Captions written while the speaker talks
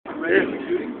Here's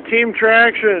Team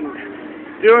Traction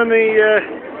doing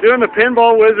the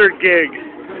Pinball Wizard gig. It's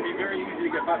going to be very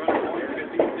easy to get 500 points because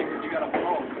these things you got to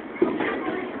blow.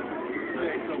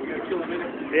 Okay, so we're going to kill a minute.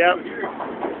 Yep.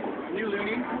 New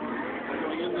Looney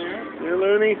going in there. New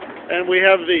Looney, and we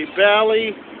have the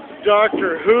Bally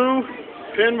Doctor Who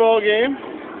pinball game,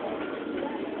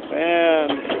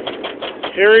 and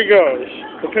here he goes,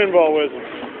 the Pinball Wizard.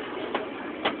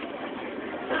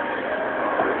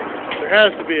 There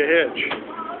has to be a hitch.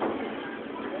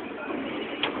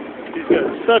 He's got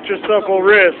such a supple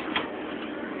wrist.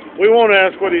 We won't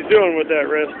ask what he's doing with that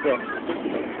wrist, though.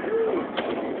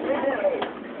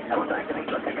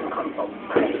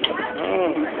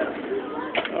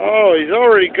 Oh, he's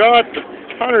already got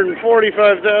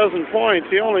 145,000 points.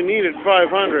 He only needed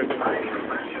 500. Look at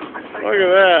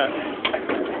that.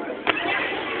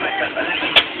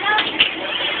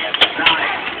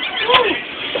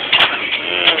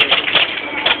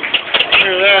 Look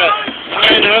at that.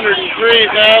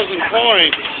 903,000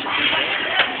 points.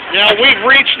 Now, we've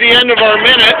reached the end of our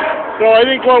minute, so I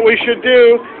think what we should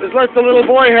do is let the little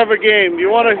boy have a game. You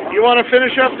want to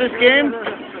finish up this game?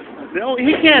 No,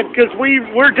 he can't, because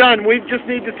we're done. We just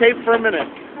need to tape for a minute.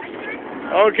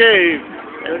 Okay,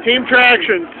 Team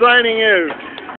Traction signing out.